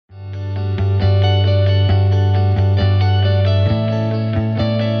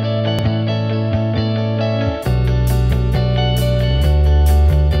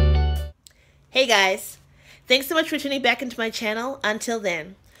guys, thanks so much for tuning back into my channel. Until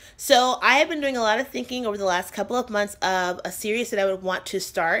then. So I have been doing a lot of thinking over the last couple of months of a series that I would want to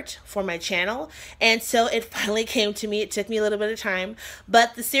start for my channel. And so it finally came to me. It took me a little bit of time.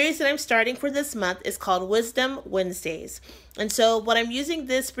 But the series that I'm starting for this month is called Wisdom Wednesdays. And so what I'm using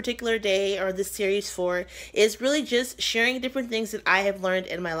this particular day or this series for is really just sharing different things that I have learned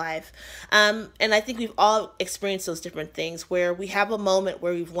in my life. And I think we've all experienced those different things where we have a moment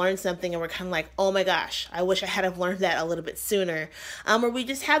where we've learned something and we're kind of like, oh my gosh, I wish I had have learned that a little bit sooner. Or we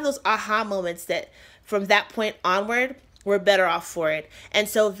just have those aha moments that from that point onward, we're better off for it. And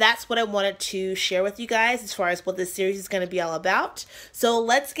so that's what I wanted to share with you guys as far as what this series is going to be all about. So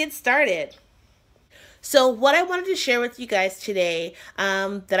let's get started. So what I wanted to share with you guys today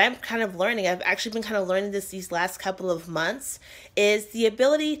that I'm kind of learning, I've actually been kind of learning this these last couple of months, is the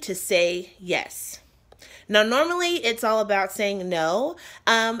ability to say yes. Now, normally it's all about saying no,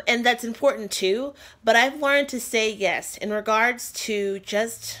 and that's important too, but I've learned to say yes in regards to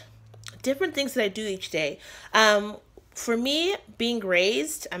just different things that I do each day. For me, being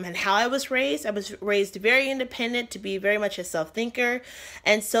raised, and how I was raised very independent, to be very much a self-thinker.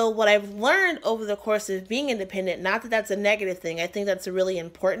 And so what I've learned over the course of being independent, not that that's a negative thing, I think that's a really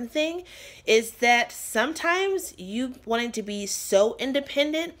important thing, is that sometimes you wanting to be so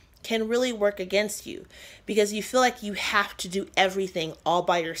independent can really work against you because you feel like you have to do everything all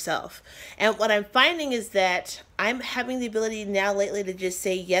by yourself. And what I'm finding is that I'm having the ability now lately to just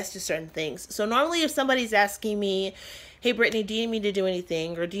say yes to certain things. So normally if somebody's asking me, hey Brittany, do you need me to do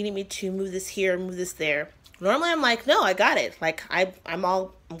anything? Or do you need me to move this here, move this there? Normally I'm like, no, I got it. Like I'm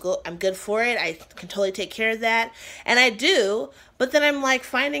good for it. I can totally take care of that. And I do, but then I'm like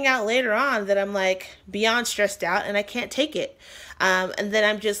finding out later on that I'm like beyond stressed out and I can't take it. And then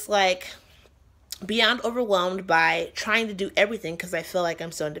I'm just like beyond overwhelmed by trying to do everything because I feel like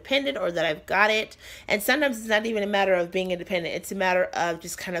I'm so independent or that I've got it. And sometimes it's not even a matter of being independent. It's a matter of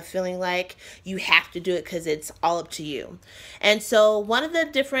just kind of feeling like you have to do it because it's all up to you. And so one of the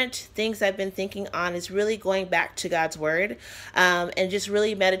different things I've been thinking on is really going back to God's word and just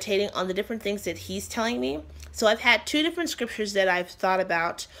really meditating on the different things that he's telling me. So I've had two different scriptures that I've thought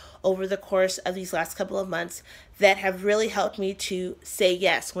about over the course of these last couple of months that have really helped me to say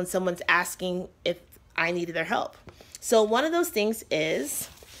yes when someone's asking if I needed their help. So one of those things is,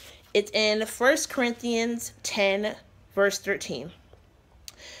 it's in 1 Corinthians 10, verse 13.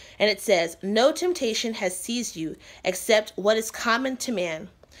 And it says, no temptation has seized you except what is common to man.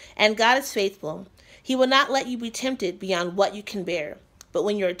 And God is faithful. He will not let you be tempted beyond what you can bear. But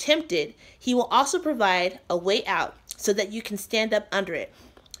when you're tempted, he will also provide a way out so that you can stand up under it.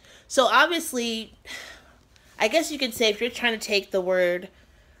 So obviously, I guess you could say if you're trying to take the word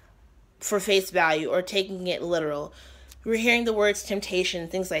for face value or taking it literal, we're hearing the words temptation,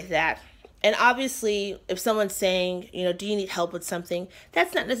 things like that. And obviously, if someone's saying, do you need help with something,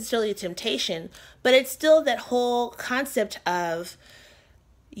 that's not necessarily a temptation, but it's still that whole concept of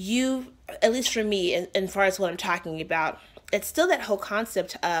you, at least for me, as far as what I'm talking about, it's still that whole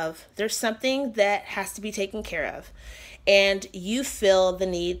concept of there's something that has to be taken care of. And you feel the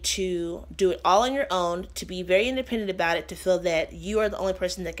need to do it all on your own, to be very independent about it, to feel that you are the only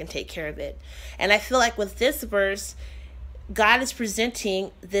person that can take care of it. And I feel like with this verse, God is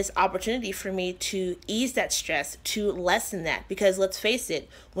presenting this opportunity for me to ease that stress, to lessen that. Because let's face it,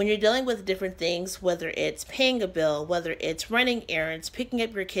 when you're dealing with different things, whether it's paying a bill, whether it's running errands, picking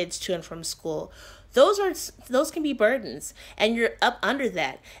up your kids to and from school, those can be burdens, and you're up under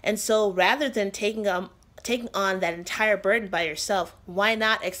that. And so rather than taking on that entire burden by yourself, why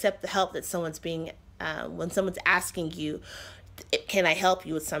not accept the help that when someone's asking you, can I help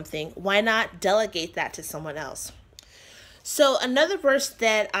you with something? Why not delegate that to someone else? So another verse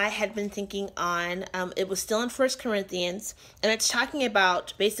that I had been thinking on, it was still in 1 Corinthians, and it's talking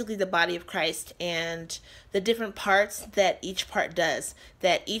about basically the body of Christ and the different parts that each part does,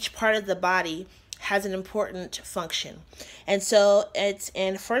 that each part of the body has an important function. And so it's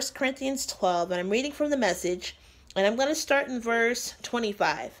in 1 Corinthians 12, and I'm reading from the Message, and I'm going to start in verse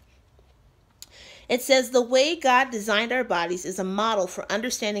 25. It says, the way God designed our bodies is a model for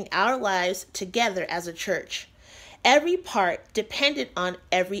understanding our lives together as a church. Every part dependent on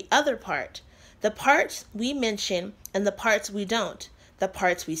every other part. The parts we mention and the parts we don't. The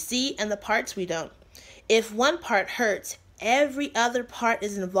parts we see and the parts we don't. If one part hurts, every other part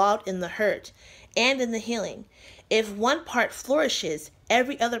is involved in the hurt and in the healing. If one part flourishes,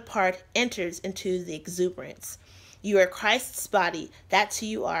 every other part enters into the exuberance. You are Christ's body. That's who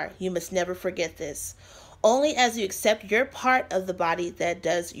you are. You must never forget this. Only as you accept your part of the body that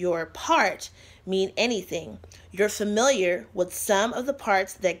does your part mean anything. You're familiar with some of the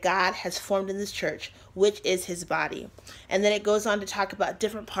parts that God has formed in this church, which is his body. And then it goes on to talk about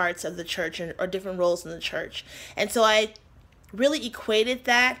different parts of the church or different roles in the church. And so I really equated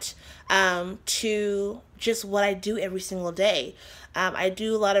that to just what I do every single day. I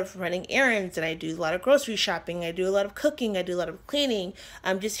do a lot of running errands, and I do a lot of grocery shopping. I do a lot of cooking. I do a lot of cleaning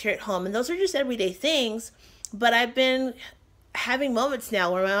just here at home. And those are just everyday things. But I've been having moments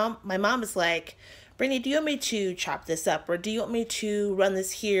now where my mom is like, Brittany, do you want me to chop this up? Or do you want me to run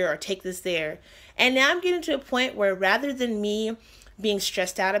this here or take this there? And now I'm getting to a point where rather than me being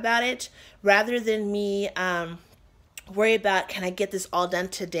stressed out about it, rather than me worry about, can I get this all done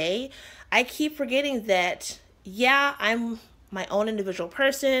today? I keep forgetting that, yeah, I'm my own individual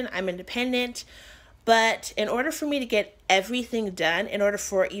person. I'm independent. But in order for me to get everything done, in order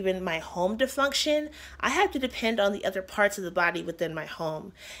for even my home to function, I have to depend on the other parts of the body within my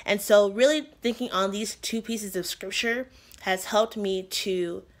home. And so really thinking on these two pieces of scripture has helped me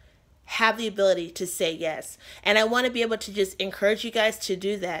to have the ability to say yes. And I want to be able to just encourage you guys to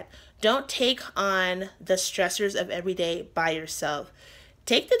do that. Don't take on the stressors of every day by yourself.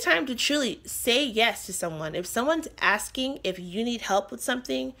 Take the time to truly say yes to someone. If someone's asking if you need help with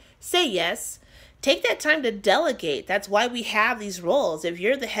something, say yes. Take that time to delegate. That's why we have these roles. If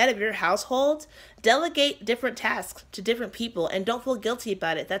you're the head of your household, delegate different tasks to different people and don't feel guilty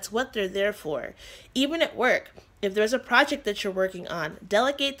about it. That's what they're there for. Even at work, if there's a project that you're working on,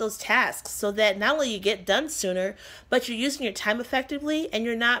 delegate those tasks so that not only you get done sooner, but you're using your time effectively and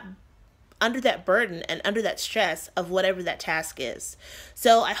you're not under that burden and under that stress of whatever that task is.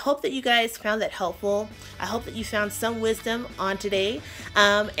 So I hope that you guys found that helpful. I hope that you found some wisdom on today.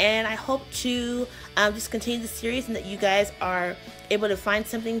 And I hope to just continue the series and that you guys are able to find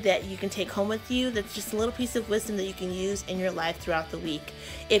something that you can take home with you that's just a little piece of wisdom that you can use in your life throughout the week.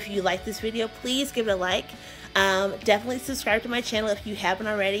 If you like this video, please give it a like. Definitely subscribe to my channel if you haven't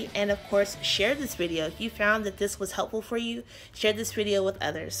already, and of course share this video. If you found that this was helpful for you, share this video with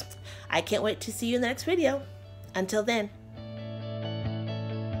others. I can't wait to see you in the next video. Until then.